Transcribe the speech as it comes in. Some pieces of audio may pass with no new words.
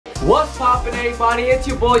What's poppin', everybody? It's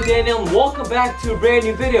your boy Daniel and welcome back to a brand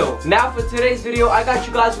new video. Now for today's video, I got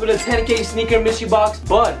you guys with a 10K sneaker mystery box,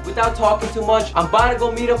 but without talking too much, I'm about to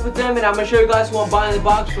go meet up with them and I'm gonna show you guys who I'm buying the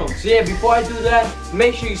box from. So yeah, before I do that,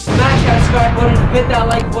 make sure you smash that subscribe button, hit that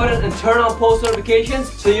like button, and turn on post notifications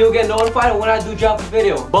so you'll get notified when I do drop a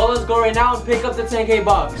video. But let's go right now and pick up the 10K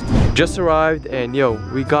box. Just arrived and yo,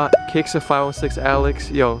 we got Kicks of 516 Alex.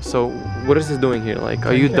 Yo, so what is this doing here? Like,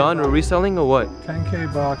 are you done or reselling or what?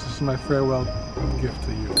 10K box, this is my farewell gift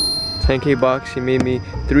to you. 10K box, he made me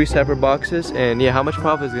 3 separate boxes, and yeah, how much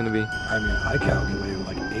profit is gonna be? I mean, I calculated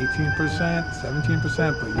like 18%,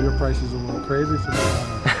 17%, but your price is a little crazy,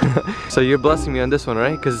 so So you're blessing me on this one,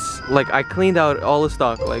 right? Because like I cleaned out all the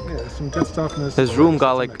stock, like yeah, some good stuff in this. His room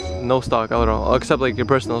got like no stock at all, except like your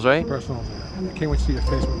personals, right? Personals, yeah. I can't wait to see your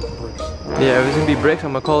face with the bricks. Yeah, if it's gonna be bricks,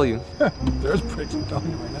 I'm gonna call you. There's bricks, I'm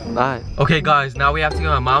telling you right now. Alright. Okay guys, now we have to get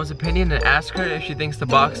my mom's opinion and ask her if she thinks the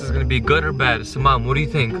box is gonna be good or bad. So mom, what do you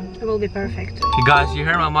think? It will be perfect. Okay guys, you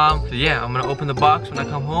heard my mom. So yeah, I'm gonna open the box when I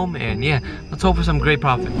come home and yeah, let's hope for some great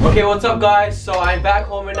profit. Okay, what's up guys? So I'm back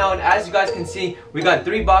home right now and as you guys can see, we got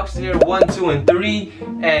 3 boxes here, 1, 2, and 3.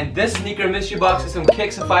 And this sneaker mystery box is from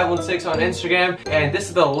Kicks of 516 on Instagram. And this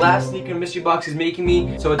is the last sneaker mystery box he's making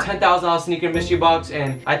me. So a $10,000 sneaker mystery box,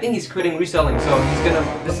 and I think he's quitting reselling. So he's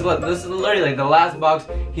gonna, this is literally like the last box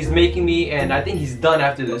he's making me, and I think he's done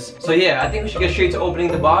after this. So yeah, I think we should get straight to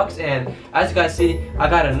opening the box. And as you guys see, I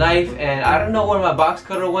got a knife and I don't know where my box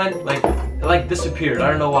cutter went. Like, it like disappeared. I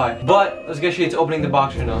don't know why. But let's get straight to opening the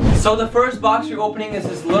box right now. So the first box we're opening is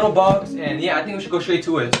this little box, and yeah, I think we should go straight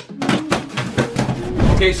to it.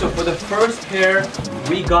 Okay, so for the first pair,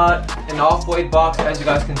 we got an off-white box. As you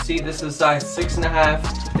guys can see, this is size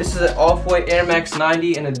 6.5. This is an off-white Air Max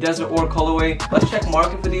 90 in a Desert Ore colorway. Let's check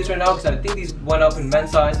market for these right now because I think these went up in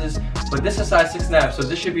men's sizes. But this is size 6.5, so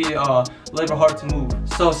this should be a little bit hard to move.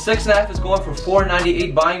 So 6.5 is going for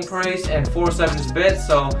 $498 buying price and $407 is bid.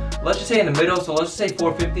 So let's just say in the middle. So let's just say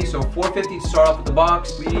 $450. So $450 to start off with the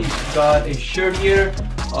box. We got a shirt here.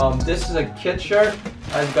 This is a kid shirt.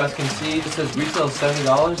 As you guys can see, it says retail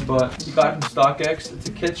 $70, but you got it from StockX. It's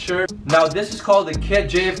a kid shirt. Now this is called the Kid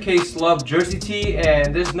JFK Slub Jersey Tee,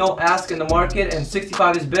 and there's no ask in the market, and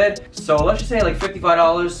 $65 is bid. So let's just say like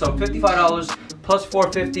 $55. So $55 plus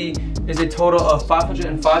 $450 is a total of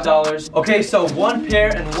 $505. Okay, so 1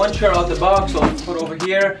 pair and 1 shirt out the box. So let's put it over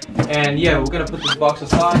here, and yeah, we're gonna put this box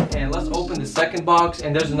aside, and let's open the second box.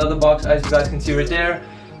 And there's another box, as you guys can see right there.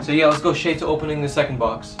 So yeah, let's go straight to opening the second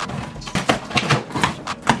box.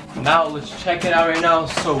 Now let's check it out right now.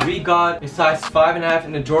 So we got a size 5.5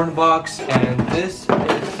 in the Jordan box, and this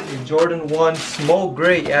is a Jordan 1 Smoke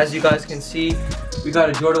Gray. As you guys can see, we got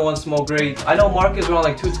a Jordan 1 Smoke Gray. I know market is around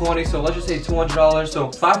like $220, so let's just say $200. So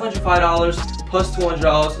 $505 plus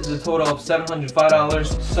 $200 is a total of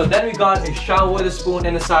 $705. So then we got a Sean Wotherspoon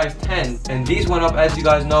in a size 10, and these went up, as you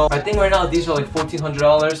guys know. I think right now these are like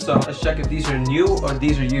 $1,400. So let's check if these are new or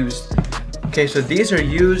these are used. Okay, so these are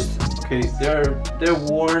used. Okay, they're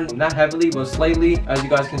worn, not heavily, but slightly. As you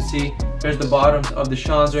guys can see, here's the bottoms of the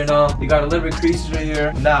Sean's right now. They got a little bit creases right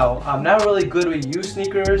here. Now, I'm not really good with used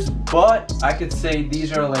sneakers, but I could say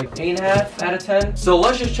these are like 8.5 out of 10. So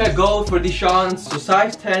let's just check gold for these Sean's. So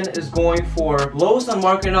size 10 is going for, lowest on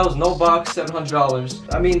market now is no box,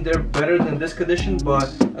 $700. I mean, they're better than this condition,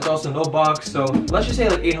 but that's also no box. So let's just say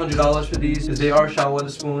like $800 for these, because they are Sean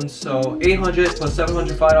Wotherspoons. So $800 plus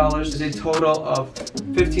 $705 is a total of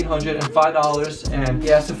 $1,505, and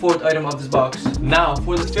yeah, it's the 4th item of this box. Now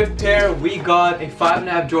for the 5th pair, we got a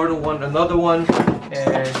 5.5 Jordan 1, another one,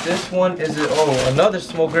 and this one is another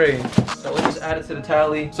Smoke Gray. So let's just add it to the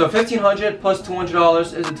tally. So $1,500 plus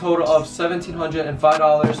 $200 is a total of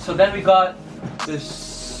 $1,705. So then we got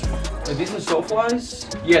this. Are these the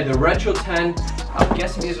SoFlies? Yeah, the Retro 10. I'm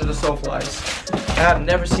guessing these are the SoFlies. I have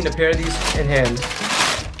never seen a pair of these in hand.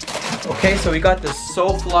 Okay, so we got the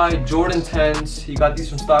SoFly Jordan 10s. You got these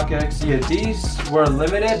from StockX. Yeah, these were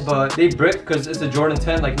limited, but they bricked because it's a Jordan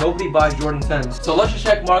 10. Like, nobody buys Jordan 10s. So let's just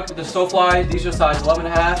check market with the SoFly. These are size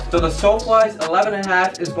 11.5. So the SoFlies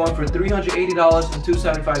 11.5 is going for $380 and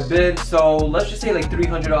 $275 bid. So let's just say like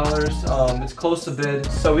 $300. It's close to bid.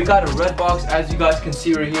 So we got a red box, as you guys can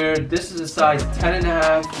see right here. This is a size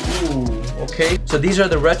 10.5. Ooh, okay. So these are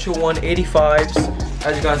the Retro 1 85s.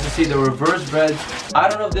 As you guys can see, the reverse bread. I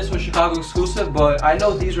don't know if this was Chicago exclusive, but I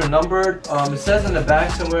know these are numbered. It says in the back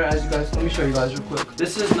somewhere, as you guys, let me show you guys real quick.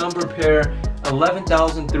 This is number pair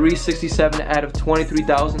 11,367 out of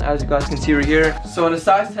 23,000, as you guys can see right here. So in a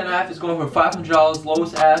size 10.5, it's going for $500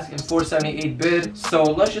 lowest ask and $478 bid. So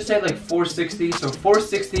let's just say like $460. So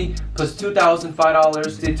 $460 plus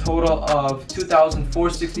 $2,005, the total of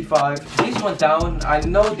 $2,465. These went down. I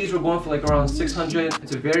know these were going for like around $600.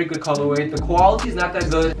 It's a very good colorway. The quality is not that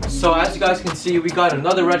good. So as you guys can see, we got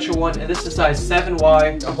another retro one, and this is size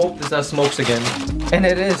 7Y. I hope this has smokes again. And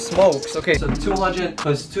it is smokes. Okay, so 200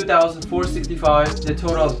 plus 2,465, the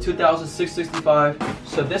total of 2,665.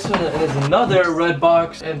 So this one is another red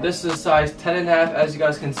box, and this is size 10.5, as you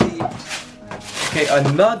guys can see. Okay,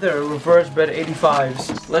 another reverse bred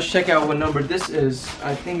 85s. Let's check out what number this is.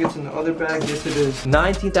 I think it's in the other bag. Yes, it is.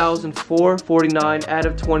 19,449 out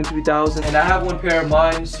of 23,000. And I have one pair of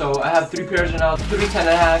mine, so I have 3 pairs right now. 3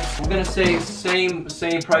 10.5. We're gonna say same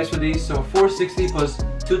price for these. So 460 plus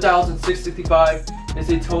 2,665 is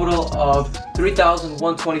a total of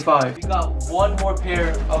 3,125. We got one more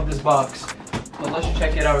pair of this box, but let's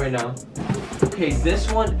check it out right now. Okay, this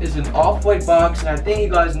one is an off-white box, and I think you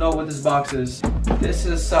guys know what this box is. This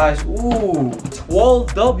is size,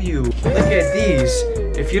 12W. Look at these.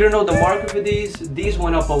 If you don't know the market for these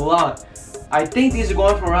went up a lot. I think these are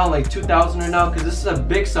going for around like 2,000 right now, because this is a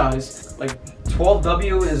big size. Like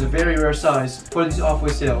 12W is a very rare size for these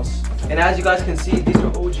off-white sales. And as you guys can see, these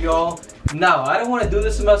are OG all. Now, I don't want to do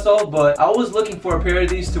this to myself, but I was looking for a pair of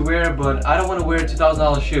these to wear, but I don't want to wear a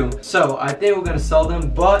 $2,000 shoe. So, I think we're going to sell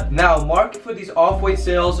them. But now, market for these off-white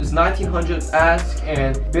sales is $1,900 ask,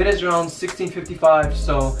 and bid is around $1,655.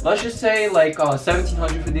 So, let's just say like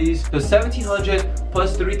 $1,700 for these. So, $1,700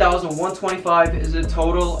 plus $3,125 is a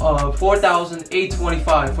total of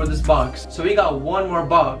 $4,825 for this box. So, we got one more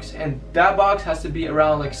box, and that box has to be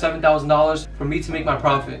around like $7,000 for me to make my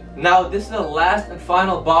profit. Now, this is the last and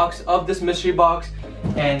final box of this mystery box,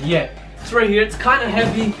 and yeah, it's right here. It's kind of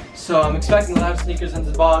heavy, so I'm expecting a lot of sneakers in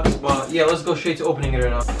this box, but yeah, let's go straight to opening it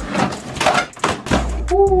right now.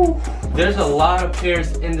 Woo. There's a lot of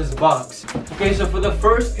pairs in this box. Okay, so for the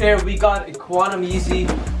first pair, we got a Quantum Yeezy.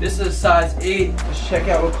 This is size 8. Let's check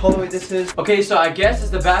out what colorway this is. Okay, so I guess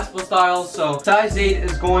it's the basketball style. So size 8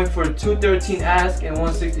 is going for 213 ask and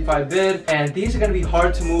 165 bid. And these are gonna be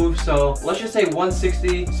hard to move. So let's just say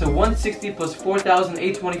 160. So 160 plus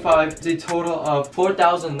 4,825 is a total of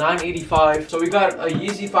 4,985. So we got a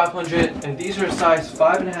Yeezy 500, and these are size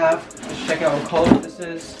 5.5. Let's check out what color this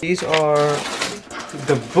is. These are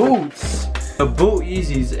the boots, the boot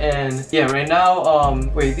Yeezys, and yeah, right now,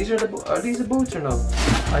 wait, these are these the boots or no?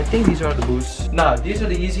 I think these are the boots. Nah, these are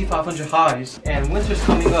the Yeezy 500 highs, and winter's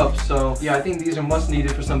coming up, so yeah, I think these are much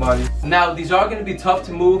needed for somebody. Now, these are gonna be tough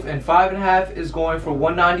to move, and 5.5 is going for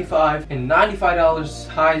 $195 and $95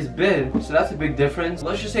 highest bid, so that's a big difference.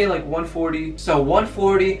 Let's just say like 140. So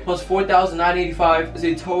 140 plus 4,985 is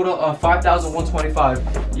a total of 5,125.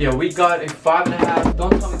 Yeah, we got a 5.5.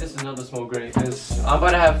 Don't tell me this is another smoke gray, because I'm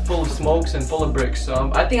about to have full of smokes and full of bricks. So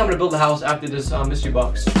I think I'm gonna build a house after this mystery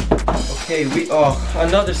box. Okay,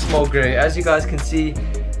 another smoke gray. As you guys can see,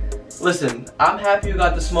 listen, I'm happy you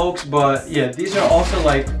got the smokes, but yeah, these are also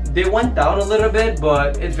like, they went down a little bit,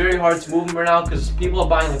 but it's very hard to move them right now because people are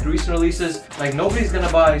buying like recent releases. Like, nobody's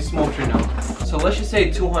gonna buy smokes right now. So let's just say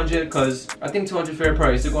 200, because I think 200 fair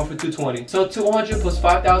price. They're going for 220. So 200 plus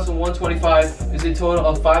 5,125 is a total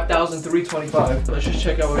of 5,325. Let's just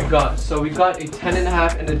check out what we got. So we got a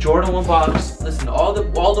 10.5 in the Jordan 1 box. Listen, all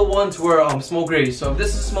the ones were smoke gray. So if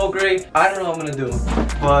this is smoke gray, I don't know what I'm gonna do.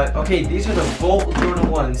 But okay, these are the Volt Jordan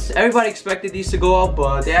 1s. Everybody expected these to go up,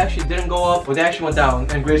 but they actually didn't go up, but they actually went down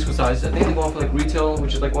in grade school size. I think they're going for like retail,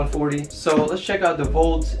 which is like 140. So let's check out the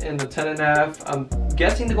Volt in the 10.5. I'm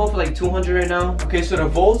guessing they're going for like 200 right now. Okay, so the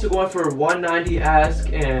Volts are going for 190 ask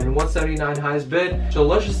and 179 highest bid. So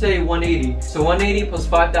let's just say 180. So 180 plus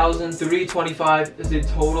 5,325 is a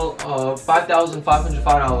total of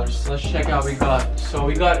 $5,505. Let's check out what we got. So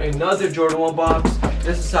we got another Jordan 1 box.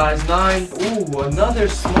 This is size 9. Ooh, another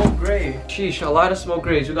smoke gray. Sheesh, a lot of smoke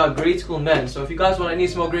grays. We got grade school men. So if you guys want any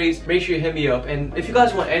smoke grays, make sure you hit me up. And if you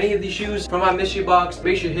guys want any of these shoes from my mystery box,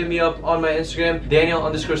 make sure you hit me up on my Instagram,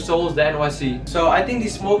 Daniel_Souls, the NYC. So I think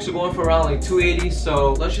these smokes are going for around like 280.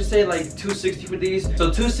 So let's just say like 260 for these. So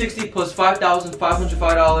 260 plus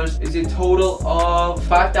 $5,505 is a total of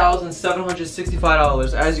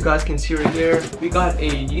 $5,765. As you guys can see right here, we got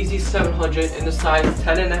a Yeezy 700 in the size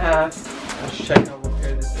 10.5. Let's check out what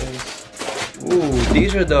pair this is. Ooh,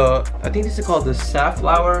 these are the, I think these are called the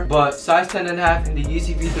Safflower, but size 10.5 in the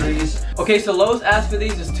Yeezy V3s. Okay, so lowest ask for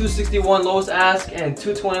these is 261 lowest ask and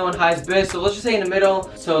 221 highest bid. So let's just say in the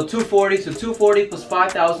middle, so 240. So 240 plus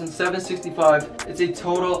 5,765. It's a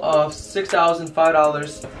total of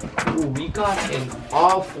 $6,005. Ooh, we got an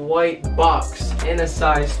off-white box in a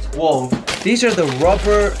size 12. These are the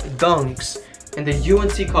rubber dunks in the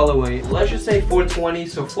UNC colorway. Let's just say 420.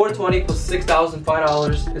 So 420 plus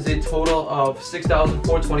 $6,005 is a total of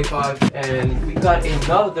 6,425. And we got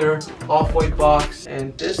another off-white box,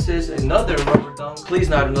 and this is another rubber dunk. Please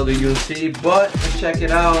not another UNC, but let's check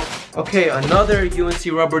it out. Okay, another UNC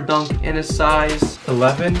rubber dunk in a size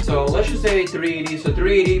 11. So let's just say 380. So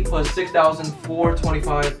 380 plus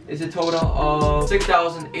 6,425 is a total of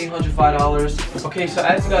 $6,805. Okay, so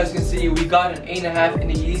as you guys can see, we got an 8.5 in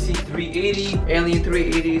the Yeezy 380. Alien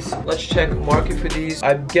 380s. Let's check market for these.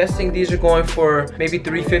 I'm guessing these are going for maybe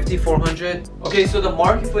 350, 400. Okay, so the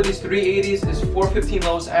market for these 380s is 415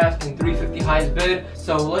 lowest ask and 350 highest bid.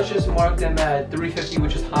 So let's just mark them at 350,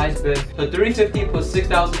 which is highest bid. So 350 plus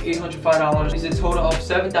 $6,805 is a total of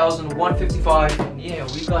 $7,155. And yeah,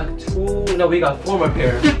 we got four more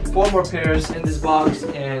pairs. 4 more pairs in this box,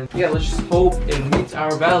 and yeah, let's just hope it meets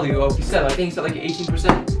our value of, I think he said like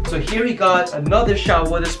 18%. So here we got another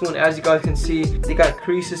Shot Witherspoon. As you guys can see, they got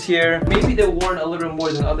creases here. Maybe they're worn a little bit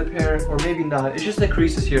more than the other pair, or maybe not. It's just the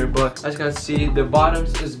creases here, but as you guys see, the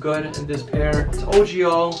bottoms is good in this pair. It's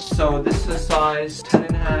OGO, so this is a size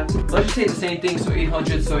 10.5. Let's just say the same thing, so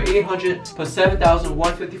 800. So 800 plus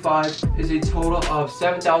 7,155 is a total of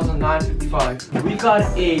 7,955. We got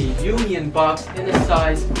a Union box in a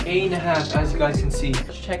size 8.5, as you guys can see.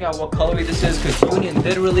 Let's check out what colorway this is, because Union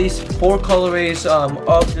did release 4 colorways of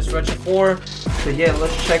this Retro 4. So yeah,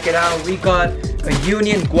 let's check it out. We got a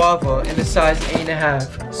Union Guava in the size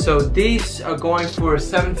 8.5. So these are going for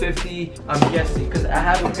 $750, I'm guessing, because I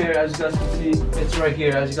have a pair, as you guys can see. It's right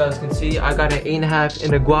here, as you guys can see. I got an 8.5 in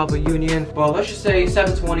the Guava Union. Well, let's just say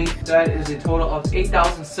 $720. That is a total of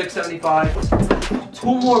 $8,675. 2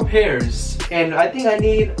 more pairs, and I think I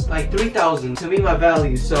need like 3,000 to meet my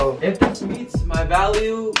value. So if this meets my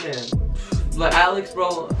value, man, like Alex,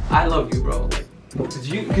 bro, I love you, bro.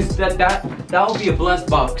 Because that would be a blessed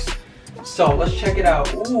box. So let's check it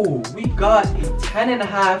out. Ooh, we got a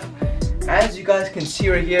 10.5. As you guys can see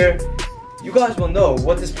right here, you guys will know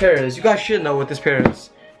what this pair is. You guys should know what this pair is.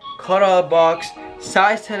 Cut out box,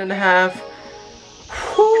 size 10.5.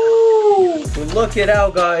 Whoo! Look it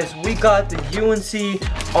out, guys. We got the UNC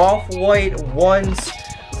off-white ones.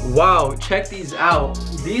 Wow, check these out.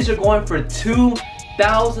 These are going for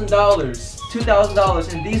 $2,000.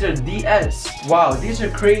 $2,000, and these are DS. Wow, these are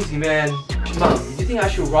crazy, man. Mom, do you think I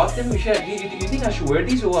should rock them? Do you think I should wear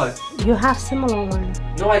these or what? You have similar ones.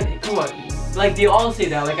 No, come on. Like, they all say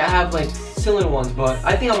that. Like, I have like similar ones, but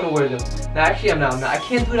I think I'm gonna wear them. No, actually, I'm not. I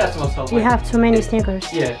can't do that to myself. You have too many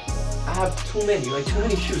sneakers. Yeah, I have too many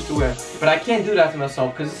shoes to wear. But I can't do that to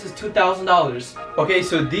myself because this is $2,000. Okay,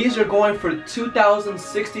 so these are going for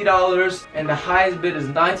 $2,060, and the highest bid is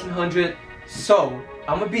 $1,900. So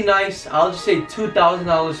I'm gonna be nice. I'll just say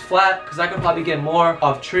 $2,000 flat, because I could probably get more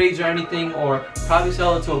off trades or anything, or probably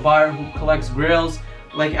sell it to a buyer who collects grails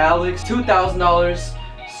like Alex. $2,000.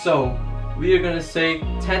 So we are gonna say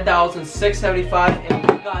 $10,675, and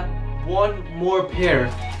we got 1 more pair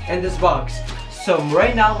in this box. So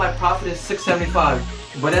right now my profit is $675,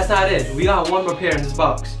 but that's not it. We got 1 more pair in this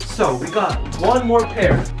box. So we got 1 more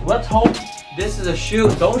pair. Let's hope this is a shoe.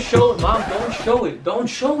 Don't show it, Mom. Don't show it. Don't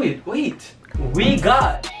show it. Wait. We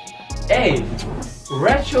got a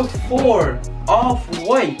Retro 4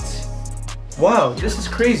 off-white. Wow, this is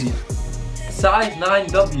crazy. Size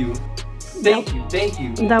 9W. Thank you.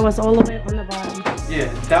 That was all the way on the bottom.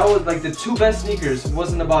 Yeah, that was like the 2 best sneakers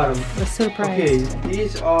was in the bottom. The surprise. Okay,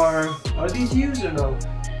 these are these used or no?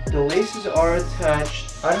 The laces are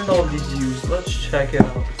attached. I don't know if these used. Let's check it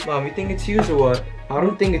out. Mom, you think it's used or what? I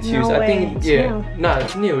don't think it's used. No I think it's yeah. new. Nah,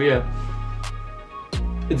 it's new, yeah.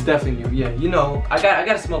 It's definitely new, yeah. You know, I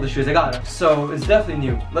gotta smell the shoes. I gotta. So it's definitely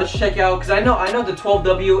new. Let's check out, because I know the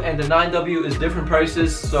 12W and the 9W is different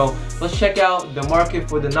prices. So let's check out the market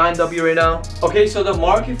for the 9W right now. Okay, so the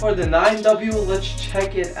market for the 9W, let's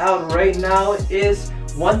check it out right now, is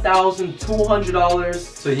 $1,200.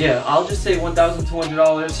 So yeah, I'll just say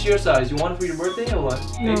 $1,200. It's your size. You want it for your birthday or what?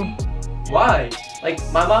 No. Maybe? Why? Like,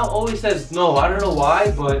 my mom always says no. I don't know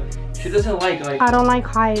why, but she doesn't like I don't like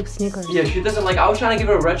high sneakers. yeah, she doesn't like. I was trying to give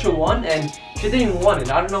her a Retro 1 and she didn't even want it.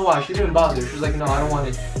 I don't know why. She didn't even bother. She was like, no, I don't want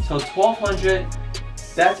it. So $1,200,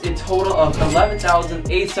 that's a total of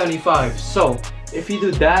 $11,875. So if you do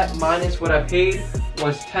that minus what I paid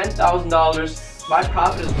was $10,000, my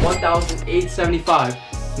profit is $1,875.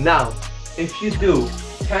 Now, if you do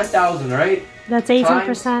 10,000, right? That's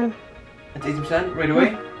 18%. That's 18% right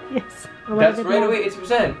away? Yes. That's right away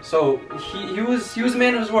 18%. So he was a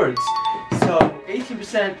man of his words. So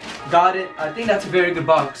 18% got it. I think that's a very good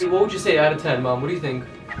box. What would you say out of 10, Mom? What do you think?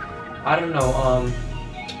 I don't know.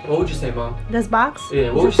 What would you say, Mom? This box?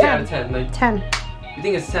 Yeah, what would you say out of 10? Like 10. You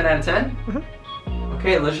think it's 10 out of 10? Mm-hmm.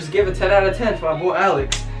 Okay, let's just give it 10 out of 10 for my boy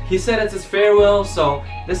Alex. He said it's his farewell, so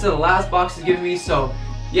this is the last box he's giving me, so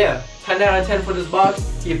yeah, 10 out of 10 for this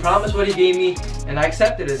box. He promised what he gave me, and I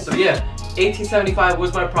accepted it, so yeah. $18.75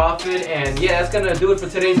 was my profit, and yeah, that's gonna do it for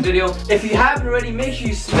today's video. If you haven't already, make sure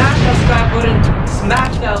you smash that subscribe button,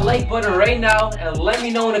 smash that like button right now, and let me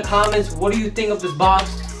know in the comments what do you think of this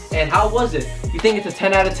box and how was it. You think it's a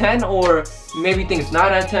 10 out of 10, or maybe you think it's 9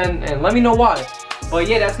 out of 10, and let me know why. But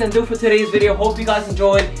yeah, that's gonna do it for today's video. Hope you guys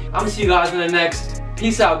enjoyed. I'm gonna see you guys in the next.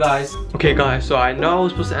 Peace out, guys. Okay guys, so I know I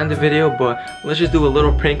was supposed to end the video, but let's just do a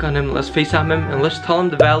little prank on him. Let's FaceTime him and let's tell him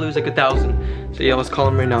the value is like 1,000. So yeah, let's call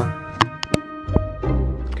him right now.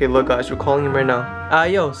 Okay, look guys, we're calling him right now.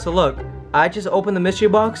 Yo, so look, I just opened the mystery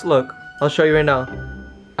box. Look, I'll show you right now.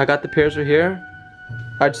 I got the pairs right here.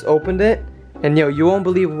 I just opened it, and yo, you won't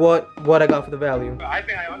believe what I got for the value. I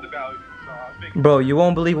think I undervalued you, so I think. Bro, you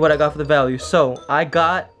won't believe what I got for the value. So I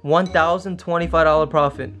got $1,025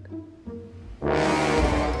 profit.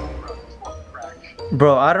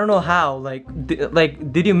 Bro, I don't know how. Like,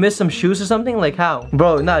 did you miss some shoes or something? Like how?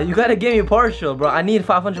 Bro, nah, you gotta give me a partial, bro. I need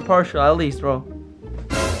 500 partial at least, bro.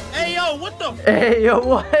 Hey yo, what the? Hey yo,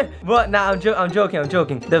 what? What? Nah, I'm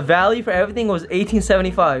joking. The value for everything was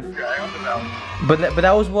 $18.75. Yeah, I undervalued. But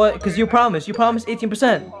that was what? Cause you promised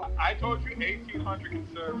 18%. I told you 1,800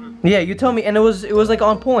 conservative. Yeah, you told me, and it was like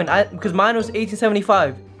on point. Cause mine was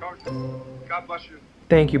 $18.75. God bless you.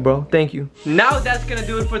 Thank you, bro. Thank you. Now that's gonna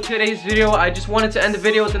do it for today's video. I just wanted to end the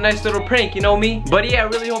video with a nice little prank, you know me? But yeah, I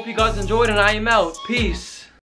really hope you guys enjoyed, and I am out. Peace.